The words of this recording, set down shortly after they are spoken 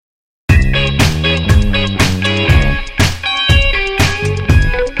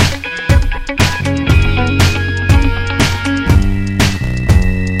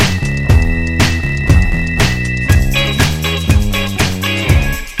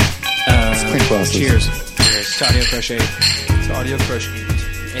glasses. Cheers. Cheers to Audiocrush 8. To Audiocrush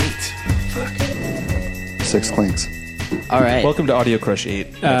 8. Fuck. 6 clinks. All right. Welcome to Audiocrush 8,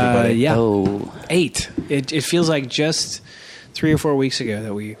 everybody. Yeah. Oh. 8. It feels like just 3 or 4 weeks ago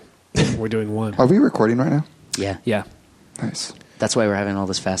that we were doing 1. Are we recording right now? Yeah. Yeah. Nice. That's why we're having all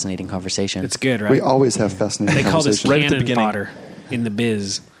this fascinating conversation. It's good, right? We always have fascinating They call this conversations. Right at the cannon beginning. fodder in the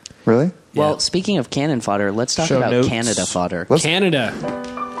biz. Really? Well, Yeah. speaking of cannon fodder, let's talk Show about notes. Canada fodder. Let's- Canada.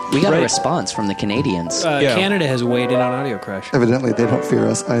 We got a Right. response from the Canadians. Yeah. Canada has weighed in on Audiocrush. Evidently, they don't fear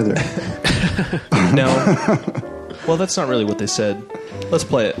us either. No. Well, that's not really what they said. Let's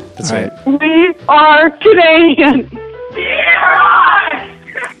play it. That's right. We are Canadian.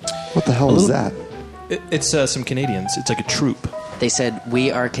 What the hell is that? It's some Canadians. It's like a troop. They said,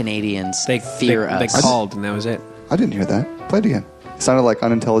 "We are Canadians. They fear they us." called, and that was it. I didn't hear that. Play it again. It sounded like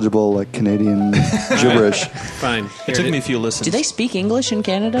unintelligible, like Canadian gibberish. Fine. It took me a few listens. Do they speak English in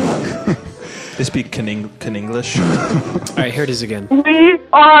Canada? They speak Canenglish. All right, here it is again. We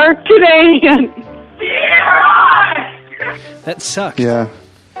are Canadian. That sucked. Yeah.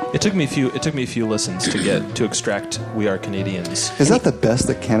 It took me a few listens to extract "We Are Canadians." Is that the best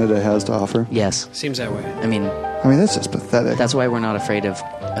that Canada has to offer? Yes. Seems that way. I mean, I mean, that's just pathetic. that's why we're not afraid of,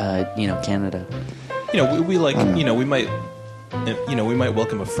 Canada. You know, we like, we might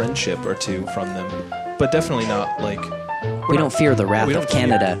welcome a friendship or two from them, but definitely not like. We don't fear the wrath we of don't fear.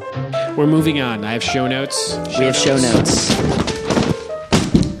 Canada. We're moving on. I have show notes. We have show notes.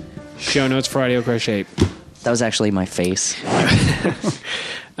 Show notes for Audiocrush 8. That was actually my face.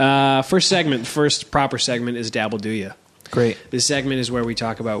 First proper segment is Dabble Do Ya. Great. This segment is where we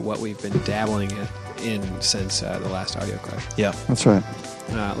talk about what we've been dabbling in since the last Audiocrush. Yeah. That's right.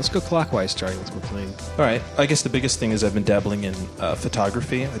 Let's go clockwise, starting with McLean. All right. I guess the biggest thing is I've been dabbling in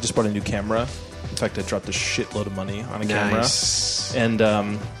photography. I just bought a new camera. In fact, I dropped a shitload of money on a Nice. camera.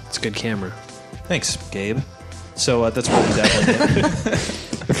 And It's a good camera. thanks, Gabe. So that's what I've been dabbling in.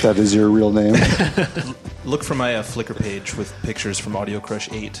 If that is your real name. Look for my Flickr page with pictures from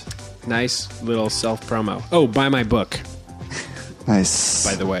Audiocrush 8. Nice little self-promo. Oh, buy my book, Nice.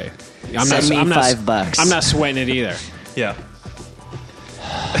 by the way. Send me $5. I'm not sweating it either. Yeah.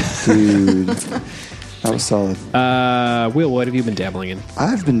 Dude. That was solid. Will, what have you been dabbling in?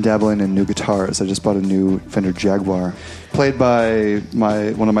 I've been dabbling in new guitars. I just bought a new Fender Jaguar, played by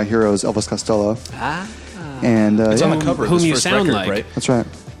one of my heroes, Elvis Costello. And It's yeah, on the cover of Whom his you first sound record, like. right? that's right.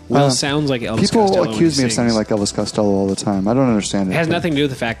 Will sounds like Elvis People Costello when accuse he me of sounding sings. like Elvis Costello all the time. I don't understand it. It has but- nothing to do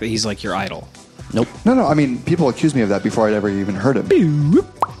with the fact that he's like your idol. Nope. No. I mean, people accuse me of that before I'd ever even heard him.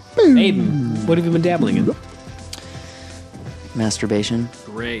 Aiden, what have you been dabbling in? Masturbation.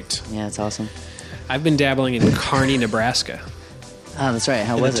 Great. Yeah, it's awesome. I've been dabbling in Kearney, Nebraska. Oh, that's right.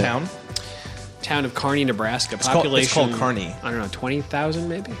 How In was the it? town? Town of Kearney, Nebraska. called- Population. it's called Kearney. I don't know, 20,000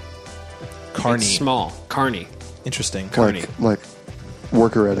 maybe? Kearney. It's small. Kearney. Interesting. Kearney. Like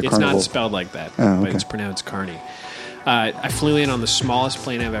worker at a It's carnival. not spelled like that, Oh, but okay. it's pronounced Kearney. I flew in on the smallest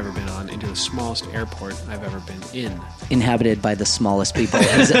plane I've ever been on into the smallest airport I've ever been in. Inhabited by the smallest people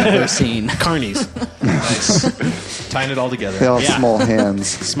he's ever seen. Kearney's. Nice. Tying it all together. They all have Yeah. small hands.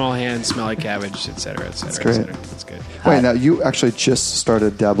 Small hands, smell like cabbage, etc., etc., That's great. etc. That's good. Wait, now you actually just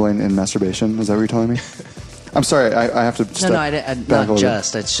started dabbling in masturbation? Is that what you're telling me? I'm sorry, I have to step No, I back a not little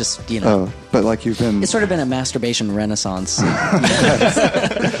just. It's just, Oh, but like you've been... It's sort of been a masturbation renaissance.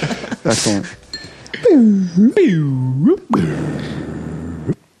 Excellent.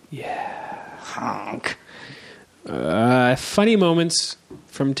 Honk. Funny moments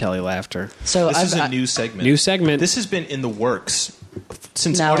from Telelaughter. So This is a I've, new segment. New segment. This has been in the works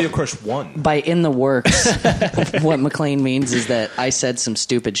since Now- Audiocrush 1. by in the works, what McLean means is that I said some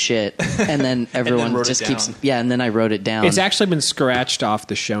stupid shit, and then everyone wrote it just keeps. down. Yeah, and then I wrote it down. It's actually been scratched off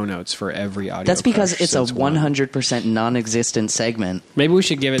the show notes for every audio. That's because crush it's a since one. 100% non-existent segment. Maybe we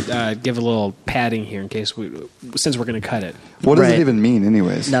should give a little padding here in case since we're going to cut it. What does Right. it even mean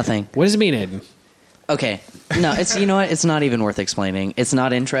anyways? Nothing. What does it mean, Aiden? Okay. No, it's you know what? It's not even worth explaining. It's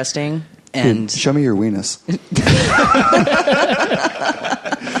not interesting. Dude, And show me your weenus.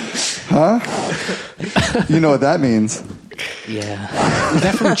 Huh? You know what that means. yeah, Is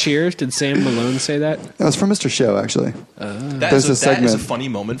that from Cheers? Did Sam Malone say that? That was from Mr. Show, actually. That There's is a that is a segment. funny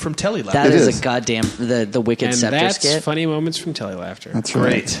moment from Telelaughter. that It is is. a goddamn the Wicked And Scepter that's skit. funny moments from Telelaughter. That's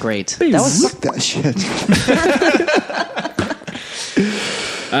right. Great. Great. That was Fuck that shit.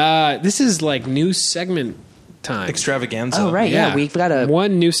 This is like new segment time. Extravaganza. Oh, right. Yeah, we've got a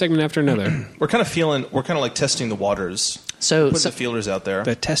one new segment after another. We're kind of like testing the waters. so Putting the feelers out there.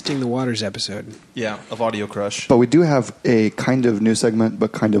 The testing the waters episode. Yeah, of Audiocrush. But we do have a kind of new segment,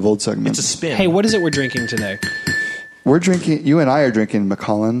 but kind of old segment. It's a spin. Hey, what is it we're drinking today? we're drinking. You and I are drinking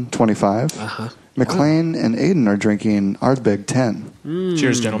Macallan 25. McLean and Aiden are drinking Ardbeg 10.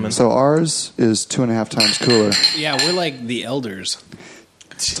 Cheers, gentlemen. So ours is 2.5 times cooler. Yeah, we're like the elders.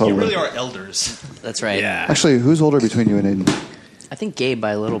 Totally. You really are elders. That's right. Yeah. Actually, who's older between you and Aiden? I think Gabe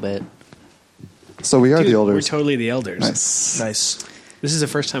by a little bit. So we are Dude, the elders. we're totally the elders. Nice. Nice. This is the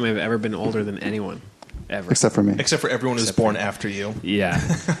first time I've ever been older than anyone. Ever. Except for me. Except for everyone who's born after you. Yeah.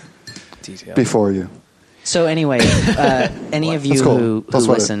 Detail. Before you. So anyway, any of you That's cool. who That's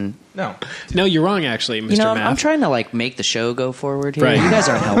what listen, No. No, you're wrong, actually, Mr. you know, Math. I'm trying to like make the show go forward here. Right. You guys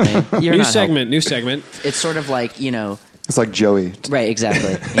aren't helping. You're New not segment, new segment. helping. It's sort of like, you know, It's like Joey. right,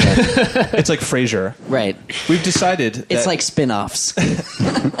 exactly. Yeah, It's like Frasier. right. We've decided It's that, like spin-offs.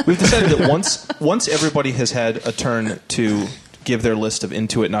 we've decided that once everybody has had a turn to give their list of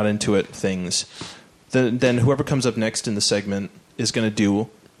Intuit, not Intuit things, then whoever comes up next in the segment is going to do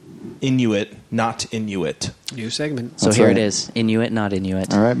Inuit, not Inuit. New segment. So That's here right. it is. Inuit, not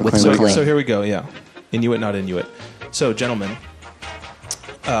Inuit. All right, With McLean. McLean. So here we go, yeah. Inuit, not Inuit. So, gentlemen,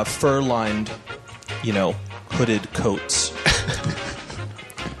 fur-lined, hooded coats.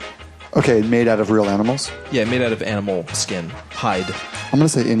 Okay, made out of real animals. Yeah, made out of animal skin, hide. I'm going to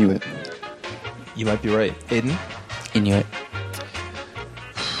say Inuit. You might be right. Aiden? Inuit.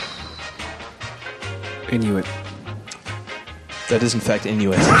 Inuit. That is, in fact,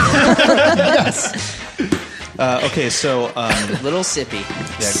 Inuit. Yes. Okay, so... Little sippy.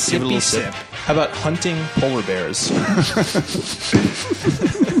 yeah, give it a little sip. How about hunting polar bears?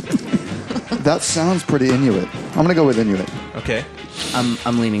 That sounds pretty Inuit. I'm going to go with Inuit. Okay,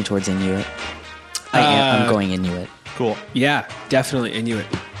 I'm leaning towards Inuit. I'm going Inuit. cool. Yeah, definitely Inuit.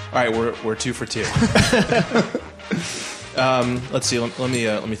 All right, we're 2 for 2. Let's see.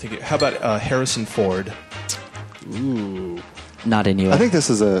 Let me think. How about Harrison Ford? Ooh. Not Inuit. I think this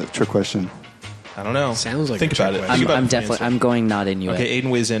is a trick question. I don't know. Sounds like think a trick about it. question. Think about I'm the definitely. answer. I'm going not Inuit. Okay,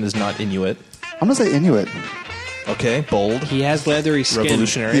 Aiden weighs in is not Inuit. I'm going to say Inuit. Okay, bold, He has leathery skin.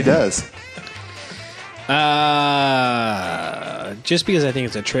 revolutionary. He does. Just because I think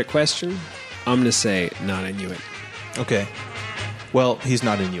it's a trick question, I'm going to say not Inuit. Okay. Well, he's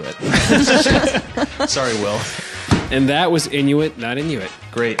not Inuit. Sorry, Will. And that was Inuit, not Inuit.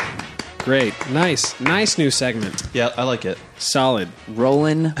 Great. Great. Nice. Nice new segment. Yeah, I like it. Solid.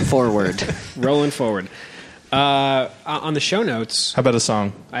 Rolling forward. Rolling forward. On the show notes, How about a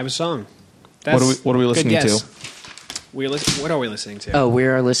song? I have a song. What are we good listening guess. to? What are we listening to? Oh, we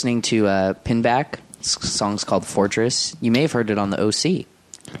are listening to Pinback. Song's called Fortress. You may have heard it on the OC.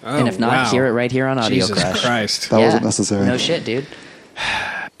 And if not, wow. hear it right here on Jesus Audiocrush. Christ. That wasn't necessary. No shit, dude.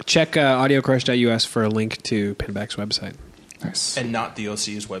 Check audiocrush.us for a link to Pinback's website. Nice. And not the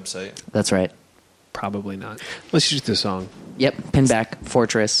OC's website. That's right. Probably not. Let's use the song. Yep, Pinback,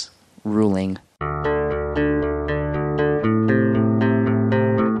 Fortress, Ruling.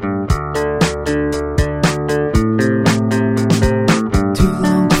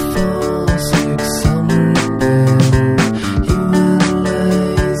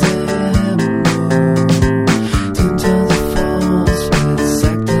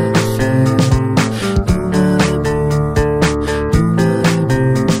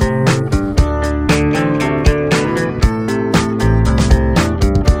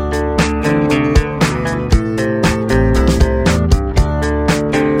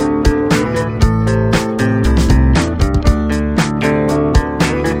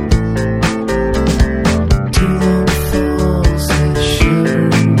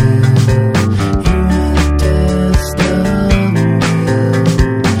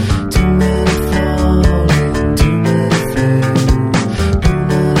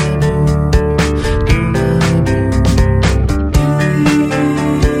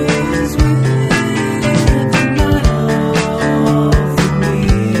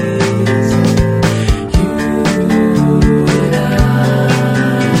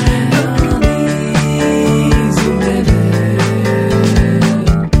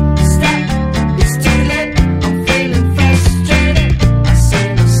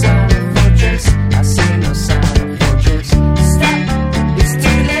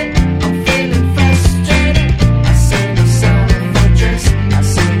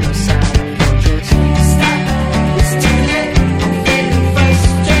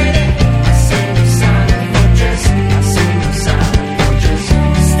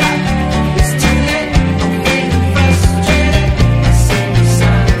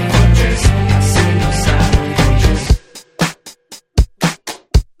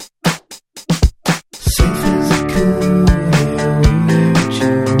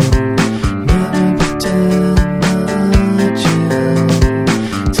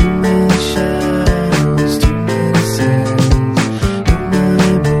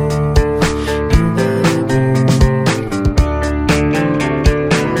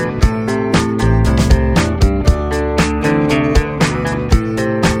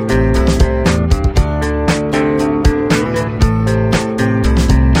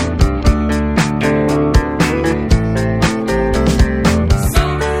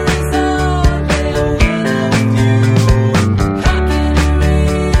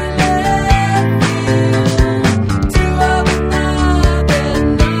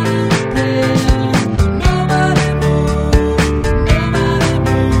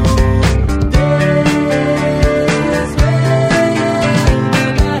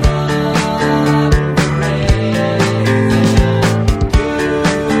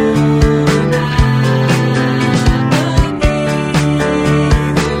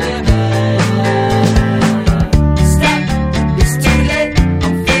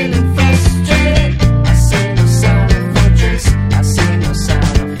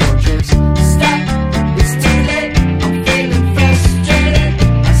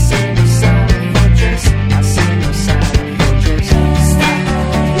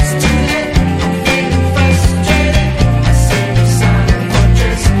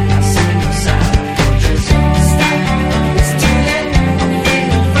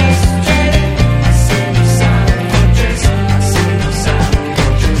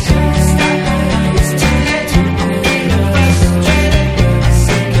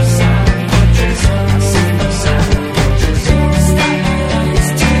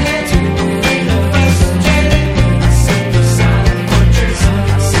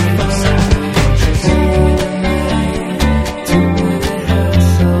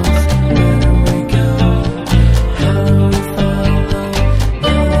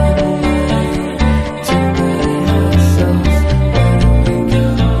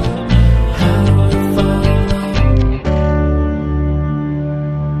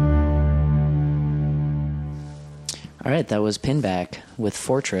 All right, that was Pinback with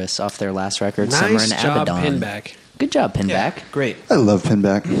Fortress off their last record, Summer in Nice job, Abaddon. Pinback. Good job, Pinback. Yeah, great. I love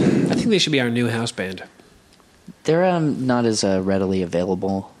Pinback. I think they should be our new house band. They're not as readily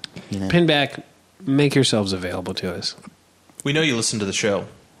available. You know. Pinback, make yourselves available to us. We know you listen to the show.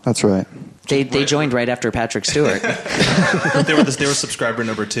 That's right. They joined right after Patrick Stewart. They were subscriber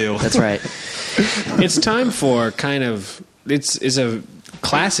number 2. That's right. It's time for kind of it's a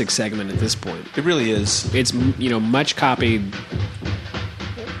classic segment at this point. It really is. It's much copied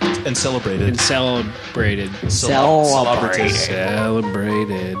And celebrated. and celebrated. Celebrated.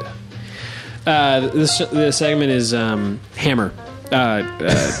 The segment is Hammer.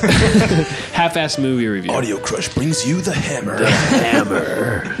 Half-assed movie review. Audiocrush brings you the hammer.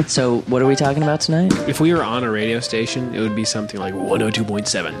 Hammer. So, what are we talking about tonight? If we were on a radio station, it would be something like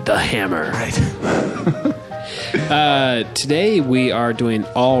 102.7, The Hammer. Right. Today we are doing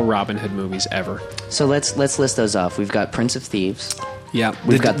all Robin Hood movies ever. So let's list those off. We've got Prince of Thieves, Yeah,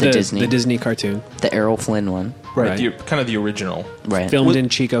 We've got the Disney cartoon, the Errol Flynn one, Right. Right. Kind of the original. right? filmed in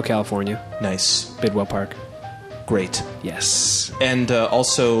Chico, California, Nice. Bidwell Park. Great. Yes. And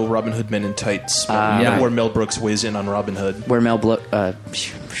also Robin Hood Men in Tights. yeah. Where Mel Brooks weighs in on Robin Hood. Where Mel Ball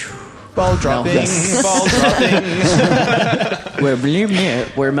dropping. Ball dropping.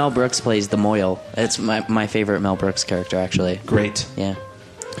 where Mel Brooks plays the Moyle. It's my favorite Mel Brooks character, actually. Great. Yeah.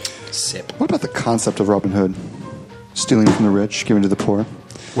 Sip. What about the concept of Robin Hood? Stealing from the rich, giving to the poor.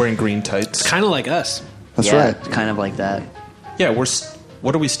 Wearing green tights. Kind of like us. That's Yeah, right. Kind of like that. Yeah,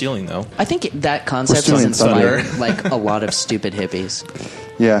 what are we stealing, though? I think that concept stealing has inspired thunder. like a lot of stupid hippies.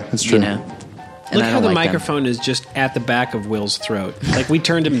 Yeah, it's true. You know. And Look I how don't the like them. microphone is just at the back of Will's throat. Like we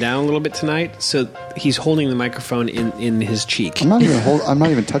turned him down a little bit tonight, so he's holding the microphone in his cheek, I'm not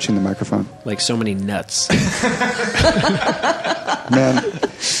even touching the microphone. like so many nuts. Man,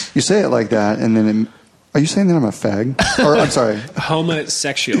 you say it like that, and then are you saying that I'm a fag? Or I'm sorry,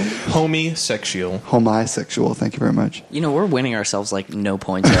 Homosexual. Homosexual. homosexual. Thank you very much. You know, we're winning ourselves like no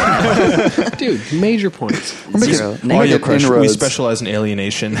points right now. Dude, major points. Zero. making Audiocrush, we inroads. specialize in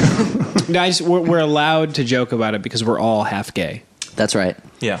alienation. Guys, we're allowed to joke about it because we're all half gay. That's right.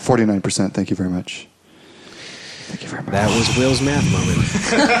 Yeah. 49%. Thank you very much. Thank you very much. That was Will's math moment.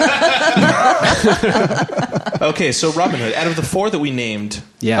 Okay, so Robin Hood. Out of the 4 that we named,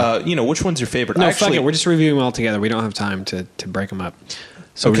 Yeah. which one's your favorite? No, Actually, fuck it. We're just reviewing them all together. We don't have time to break them up.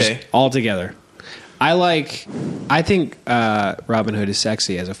 So we're Okay. just all together. I think Robin Hood is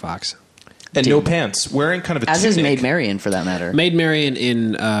sexy as a fox. and no pants, wearing kind of a As tunic. is Maid Marian, for that matter. Maid Marian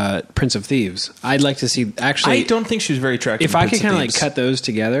in Prince of Thieves. I'd like to see. Actually, I don't think she was very attractive. if in I could Prince of kind of like Thieves. cut those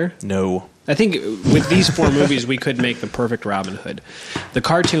together, No. I think with these 4 movies we could make the perfect Robin Hood. The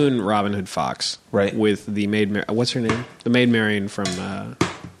cartoon Robin Hood Fox, Right. With the what's her name? The Maid Marian from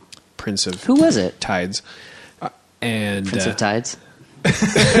Prince of Who was it? Tides, and Prince of Tides?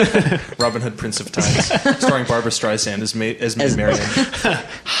 Robin Hood, Prince of Tides, starring Barbara Streisand as Maid Marian.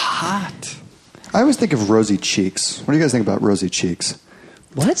 Hot. I always think of rosy cheeks. What do you guys think about rosy cheeks?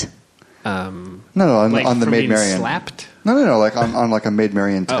 What? No, Like on the from Maid being Marian. slapped. No, like on like a Maid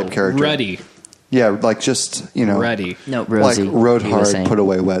Marian type character. Ruddy. Yeah, like just Ruddy. No, Rosie. like rode you were hard, saying. put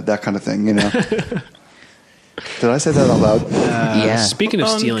away wet, that kind of thing. Did I say that out loud? Yeah. Speaking of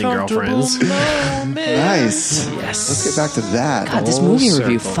stealing girlfriends, Nice. yes. Let's get back to that. God, this Full movie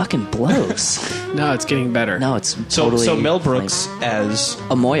review circle. fucking blows. No, it's getting better. No, it's So, totally... so Mel Brooks like, as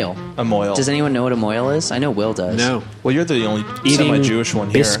a moil. a Moyle. Does anyone know what a moil is? I know Will does. No. Well, you're the only Eating semi-Jewish one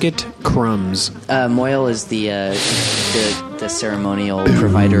here. biscuit crumbs. Moil is the ceremonial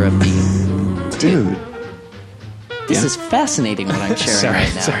provider of the... Dude. This Yeah. is fascinating what I'm sharing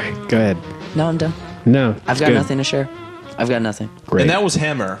right now. Sorry. Go ahead. No, I'm done. No, I've got nothing to share. I've got nothing. Great. And that was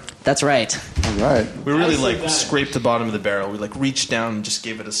Hammer. That's right. All right. We really scraped the bottom of the barrel. We reached down and just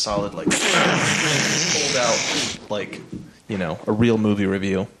gave it a solid pulled out a real movie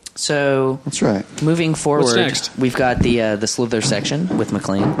review. So, That's right. moving forward, What's next? we've got the Slither section with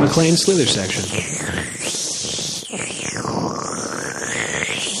McLean. McLean Slither section.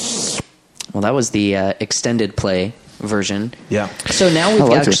 Well, that was the extended play version. Yeah. So now we've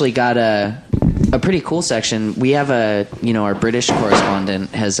liked it. actually got a pretty cool section. We have our British correspondent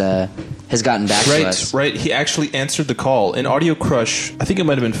has gotten back to us. Right. He actually answered the call. In Audiocrush, I think it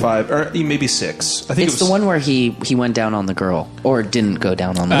might have been 5 or maybe 6. I think It's it was the one where he went down on the girl, or didn't go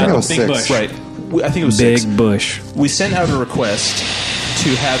down on the think it girl. was Big 6. Bush. Right. I think it was Big 6. Bush. We sent out a request to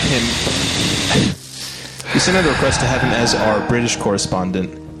have him. We sent out a request to have him as our British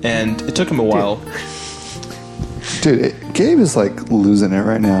correspondent, and it took him a while. Dude, Gabe is like losing it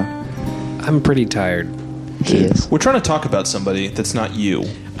right now. I'm pretty tired. He is. We're trying to talk about somebody that's not you.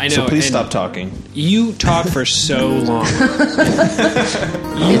 I know, So please and- stop talking. You talk for so long.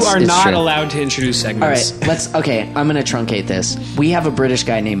 You are it's not true. allowed to introduce All segments. right, okay, I'm going to truncate this. We have a British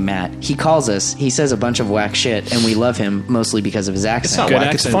guy named Matt. He calls us, he says a bunch of whack shit, and we love him mostly because of his It's accent. not Good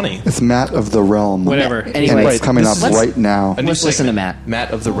whack. accent. It's funny. It's Matt of the Realm. Whatever. Anyway, And it's coming up Let's- right now. A new Let's listen to segment. Matt.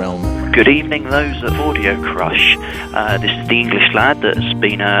 Matt of the Realm. Good evening, those at Audiocrush. This is the English lad that's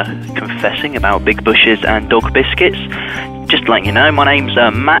been confessing about big bushes and dog biscuits. Just to let you know, my name's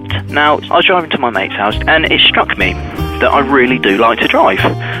Matt. Now, I was driving to my mate's house, and it struck me that I really do like to drive.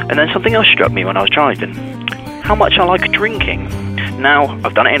 And then something else struck me when I was driving. How much I like drinking. Now,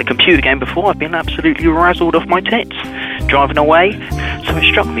 I've done it in a computer game before. I've been absolutely razzled off my tits driving away. So it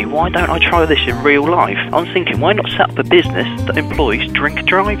struck me, why don't I try this in real life? I was thinking, why not set up a business that employs drink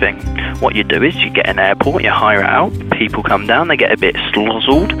driving? What you do is you get an airport, you hire it out, people come down, they get a bit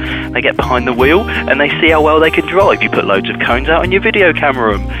slozzled, they get behind the wheel, and they see how well they can drive. You put loads of cones out and you video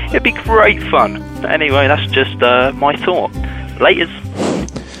camera them. It'd be great fun. But anyway, that's just my thought. Laters.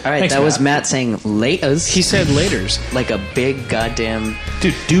 All right, Thanks, that was Matt. Matt saying laters. He said laters. like a big goddamn...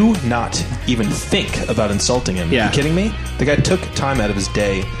 Dude, do not even think about insulting him. Yeah. Are you kidding me? The guy took time out of his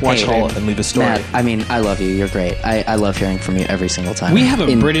day to Hey, call and leave a story. Matt, I mean, I love you. You're great. I love hearing from you every single time. We have a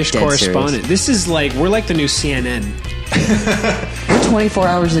In British dead correspondent. This is like, we're like the new CNN. serious. We're 24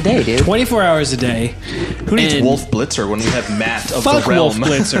 hours a day, dude. 24 hours a day. Who needs And Wolf Blitzer when we have Matt of Fuck the Realm?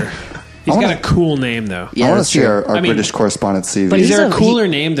 Wolf Blitzer. He's got a cool name, though. Yeah, I want to that's see true. our I mean- British correspondent CV. But Is he's there a a- cooler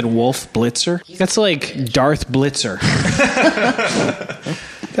name than Wolf Blitzer? That's like Darth Blitzer.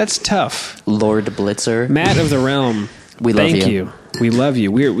 That's tough. Lord Blitzer. Matt of the Realm. We love thank you. We love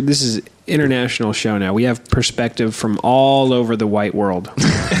you. This is international show now. We have perspective from all over the white world.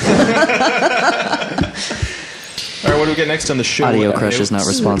 All right, what do we get next on the show? Audiocrush is not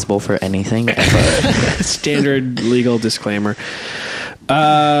responsible for anything. Standard legal disclaimer.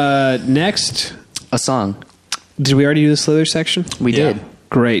 Next, A song. did we already do the Slither section? We Yeah. did.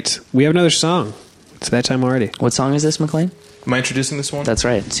 Great. We have another song. It's that time already. What song is this, McLean? Am I introducing this one? That's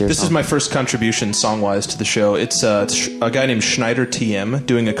right. It's your This song. is my first contribution song-wise to the show. It's a guy named Schneider TM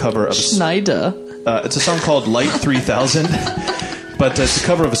doing a cover of Schneider. it's a song called Light 3000, but it's a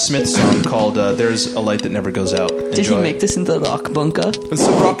cover of a Smith song called There's a Light That Never Goes Out. Did he make this into Rock Bunker? It's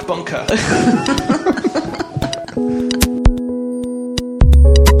a rock bunker.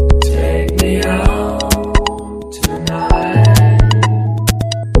 Take me out tonight,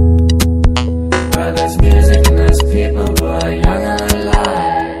 where there's music and there's people who are young and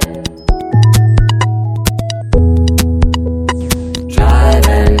alive.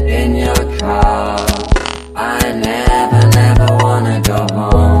 Driving in your car, I never wanna go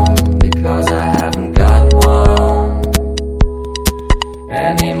home because I haven't got one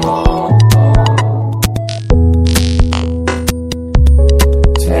anymore.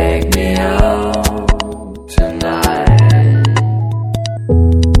 Take me out tonight,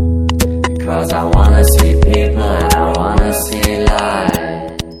 because I wanna see people and I wanna see light.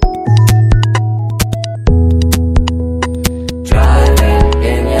 Driving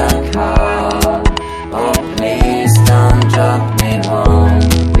in your car, oh please don't drop me home,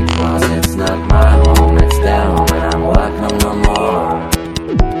 because it's not my home, it's their home and I'm welcome no more.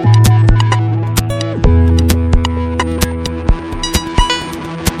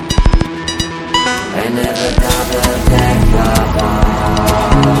 And never double-decker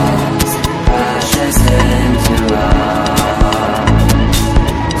bus crashes into us.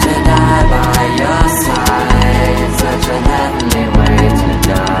 To die by your side, such a heavenly way to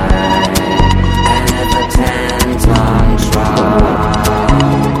die. And if a 10-ton truck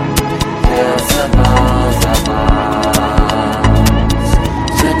kills the balls of us,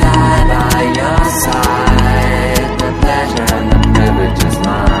 to die by your side, the pleasure and the privilege is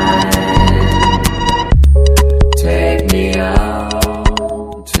mine.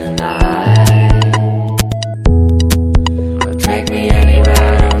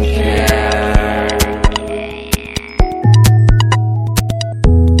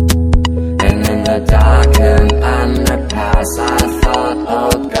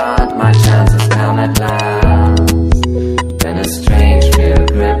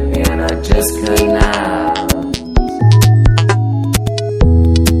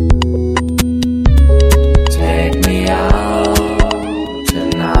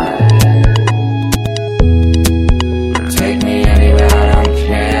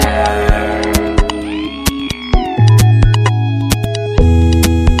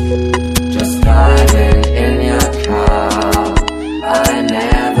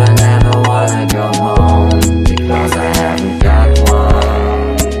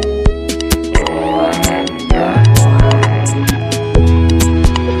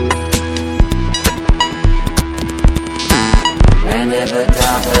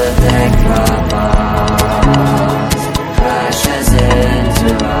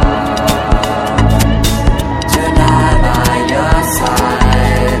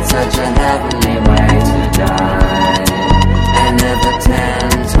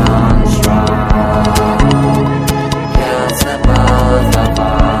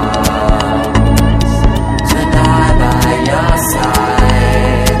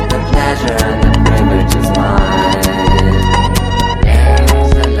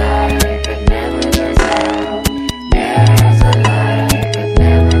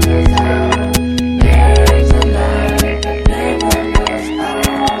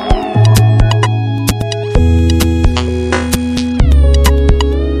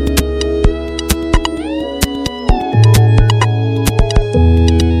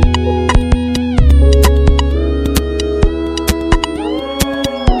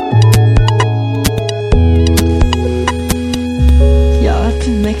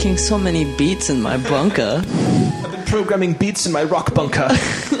 making so many beats in my bunker. I've been programming beats in my rock bunker.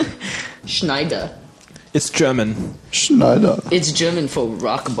 Schneider. It's German. Schneider. It's German for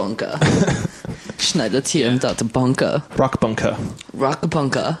rock bunker. Schneider TM bunker. Rock bunker. Rock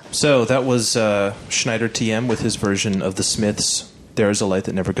bunker. So that was Schneider TM with his version of the Smiths' There Is a Light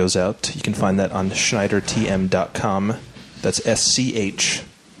That Never Goes Out. You can find that on SchneiderTM.com. That's SCH,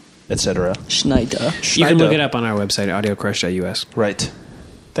 etc. Schneider. You can look it up on our website, audiocrush.us. Right.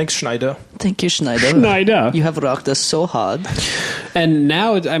 Thanks, Schneider. Thank you, Schneider. Schneider. You have rocked us so hard. And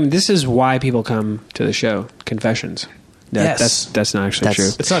now, this is why people come to the show. Confessions. Yes. That's not actually true.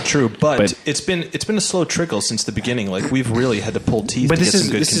 It's not true, but it's been a slow trickle since the beginning. Like, we've really had to pull teeth But to this get is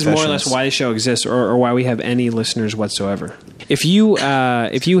some good this is confessions. more or less why the show exists, or why we have any listeners whatsoever. If you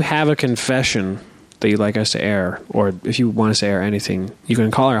have a confession that you'd like us to air, or if you want us to air anything, you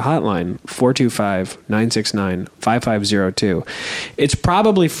can call our hotline 425-969-5502. It's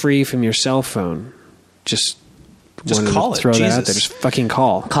probably free from your cell phone. Just call it. Throw Jesus. that out there. Just fucking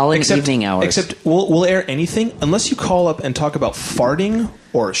call. Call in evening hours. Except we'll air anything unless you call up and talk about farting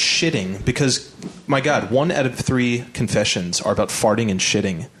or shitting, because, my God, 1 out of 3 confessions are about farting and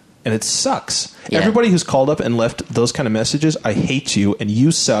shitting. And it sucks. Yeah. Everybody who's called up and left those kind of messages, I hate you, and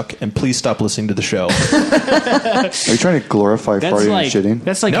you suck, and please stop listening to the show. Are you trying to glorify farting and shitting?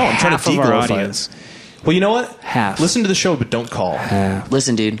 That's like No, I'm trying half to of our de-glorify audience. Well, you know what? Half. Listen to the show, but don't call.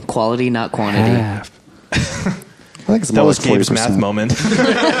 Listen, dude. Quality, not quantity. Half. I think it's That more was like Gabe's 40%. math moment.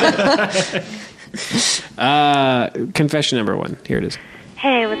 Confession number 1. Here it is.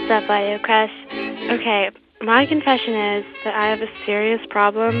 Hey, what's up, Audiocrush? Okay, my confession is that I have a serious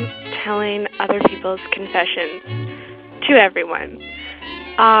problem telling other people's confessions to everyone.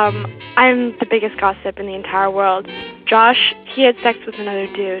 I'm the biggest gossip in the entire world. Josh, he had sex with another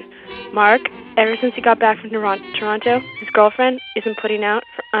dude. Mark, ever since he got back from Toronto, his girlfriend isn't putting out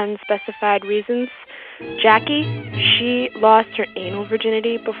for unspecified reasons. Jackie, she lost her anal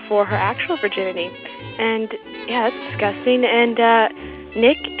virginity before her actual virginity. And, yeah, that's disgusting. And,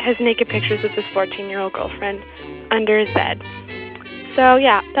 Nick has naked pictures of his 14-year-old girlfriend under his bed. So,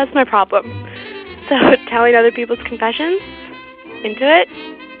 yeah, that's my problem. So, telling other people's confessions, into it,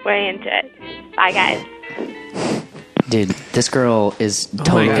 way into it. Bye, guys. Dude, this girl is Oh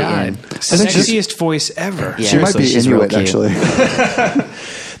totally my God. in. Sexiest voice ever. Yeah, She might be she's real Inuit, cute. actually.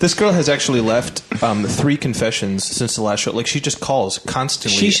 This girl has actually left 3 confessions since the last show. Like, she just calls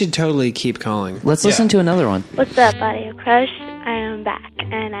constantly. She should totally keep calling. Let's listen to another one. What's up, Audiocrush? I am back,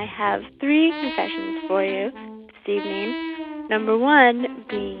 and I have 3 confessions for you this evening. Number 1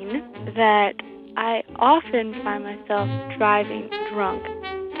 being that I often find myself driving drunk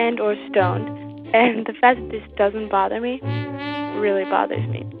and or stoned, and the fact that this doesn't bother me really bothers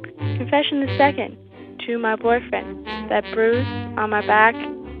me. Confession the 2nd, to my boyfriend. That bruise on my back,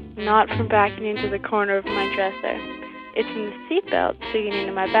 not from backing into the corner of my dresser. It's from the seatbelt digging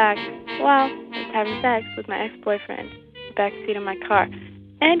into my back while I was having sex with my ex-boyfriend in the back seat of my car.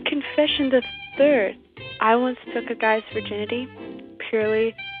 And confession the 3rd, I once took a guy's virginity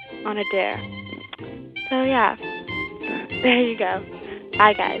purely on a dare. So yeah, there you go.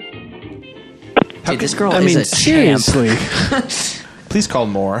 Bye, guys. Dude, this girl I is mean, a champ. seriously. Please call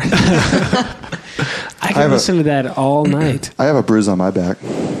more. I can listen to that all night. I have a bruise on my back.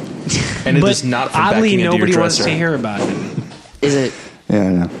 And it But is not from oddly, backing into nobody your wants dresser. to hear about it. Is it? Yeah, I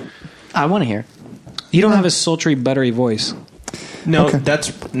know. I want to hear. You don't have a sultry, buttery voice. No, Okay.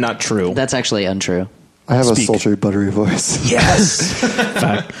 that's not true. That's actually untrue. I have Speak. a sultry, buttery voice. Yes.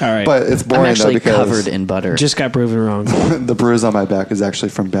 Fuck. All right. But it's I'm boring, though, actually because covered in butter. just got proven wrong the bruise on my back is actually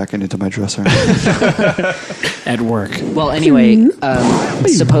from backing into my dresser. at work. Well, anyway,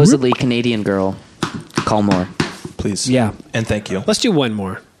 supposedly Canadian girl. Call more. Please. Yeah. And thank you. Let's do one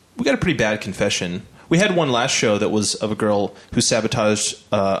more. We got a pretty bad confession. We had one last show that was of a girl who sabotaged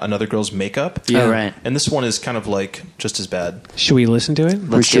another girl's makeup. Yeah. Oh, right. And this one is kind of like just as bad. Should we listen to it?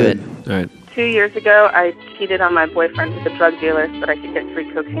 Let's do it. All right. 2 years ago, I cheated on my boyfriend with a drug dealer so that I could get free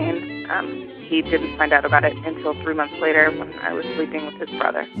cocaine. He didn't find out about it until 3 months later when I was sleeping with his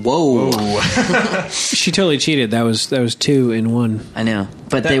brother. Whoa. She totally cheated. That was 2 in 1. I know.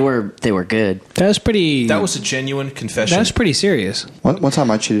 But they were good. That was pretty. That was a genuine confession. That was pretty serious. One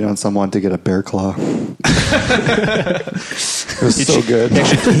time I cheated on someone to get a bear claw. It was so good.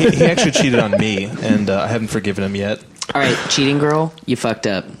 He actually cheated on me, and I haven't forgiven him yet. All right, cheating girl, you fucked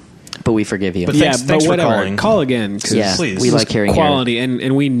up. But we forgive you. But Yeah, thanks but for whatever. calling. Call again. 'Cause Yeah, please. we This like hearing quality,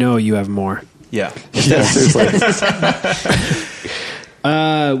 and we know you have more. Yeah. Yeah, seriously.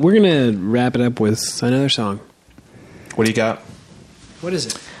 We're gonna wrap it up with another song. What do you got? What is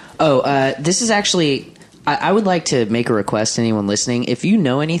it? Oh, this is actually I would like to make a request to anyone listening. If you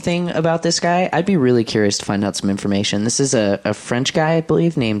know anything about this guy, I'd be really curious to find out some information. This is a French guy, I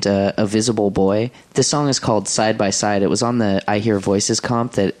believe, named A Visible Boy. This song is called Side by Side. It was on the I Hear Voices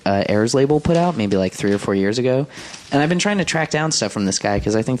comp that Air's label put out maybe like 3 or 4 years ago. And I've been trying to track down stuff from this guy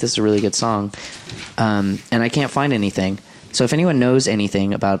because I think this is a really good song. And I can't find anything. So if anyone knows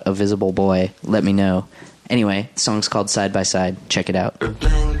anything about A Visible Boy, let me know. Anyway, the song's called Side by Side. Check it out. A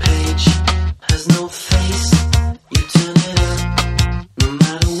blank page has no face. You turn it up, no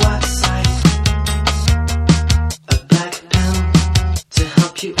matter what side. A black pen to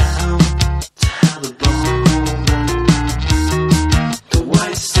help you out, to have a bone. The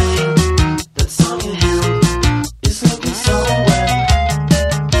white stain that's on your hand is looking so well.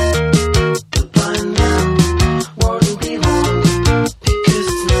 The blind man wouldn't be wrong because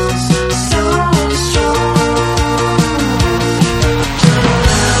it smells so strong.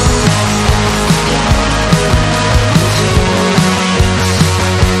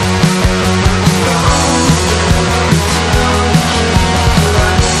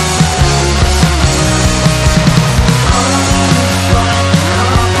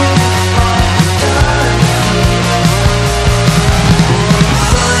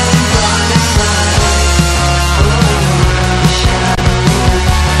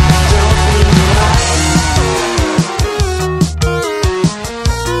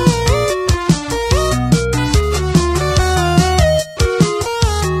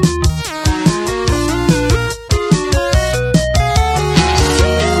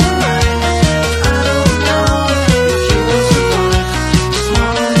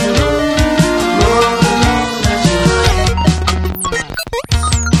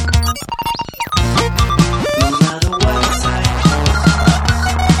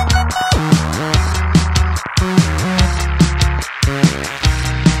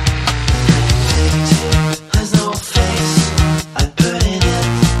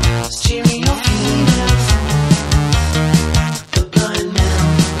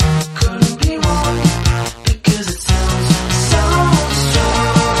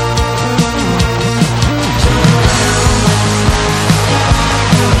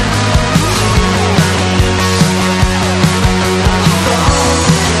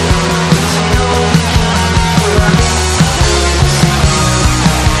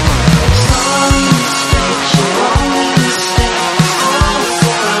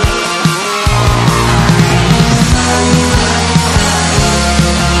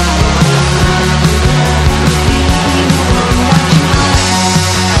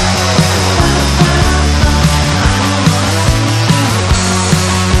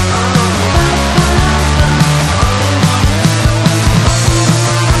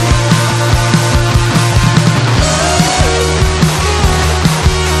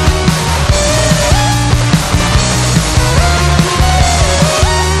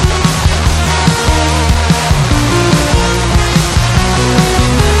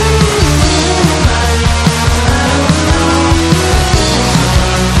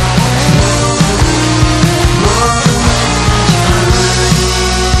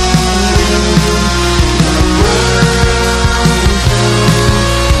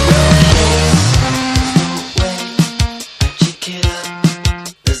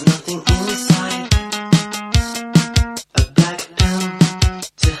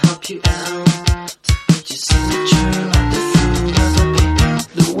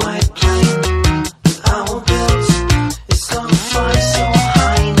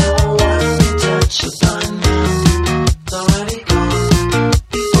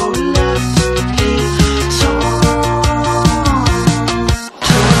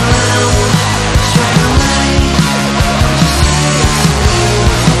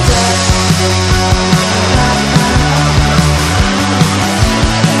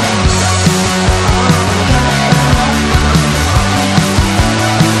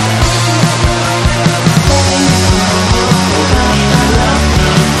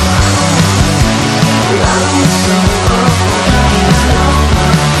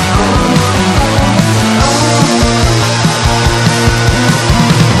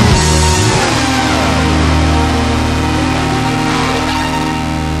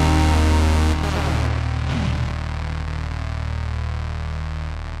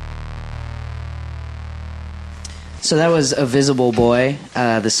 So that was A Visible Boy.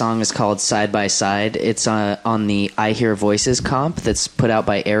 The song is called Side by Side. It's on the I Hear Voices comp that's put out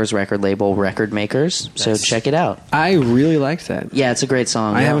by Air's record label, Record Makers. So check it out. I really like that. Yeah, it's a great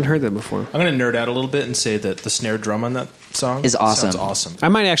song. I haven't heard that before. I'm going to nerd out a little bit and say that the snare drum on that song is awesome. Sounds awesome. I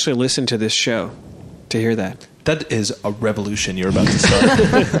might actually listen to this show to hear that. That is a revolution you're about to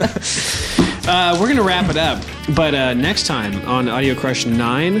start. We're going to wrap it up. But next time on Audio Crush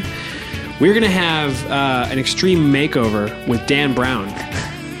 9, we're going to have an extreme makeover with Dan Brown.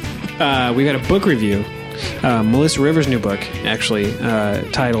 We've got a book review. Melissa Rivers' new book, actually,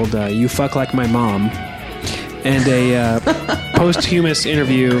 titled You Fuck Like My Mom. And a posthumous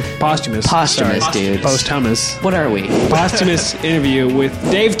interview. Posthumous, dude. Posthumous. What are we? Posthumous interview with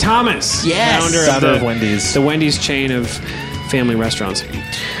Dave Thomas. Yes. Founder of Wendy's. The Wendy's chain of family restaurants.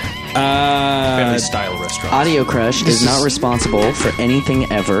 Family style restaurant. Audio Crush is not responsible for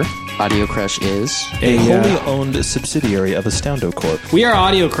anything ever. Audio Crush is a wholly owned subsidiary of Astondo Corp. We are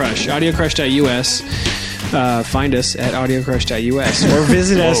Audio Crush. AudioCrush.us. Find us at AudioCrush.us or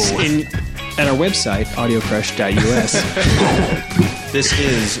visit us at our website, AudioCrush.us. This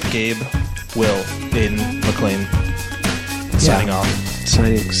is Gabe, Will, Aiden, McLean signing off.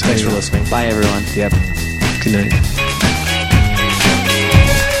 Signing Thanks for listening. Bye, everyone. Yep. Good night.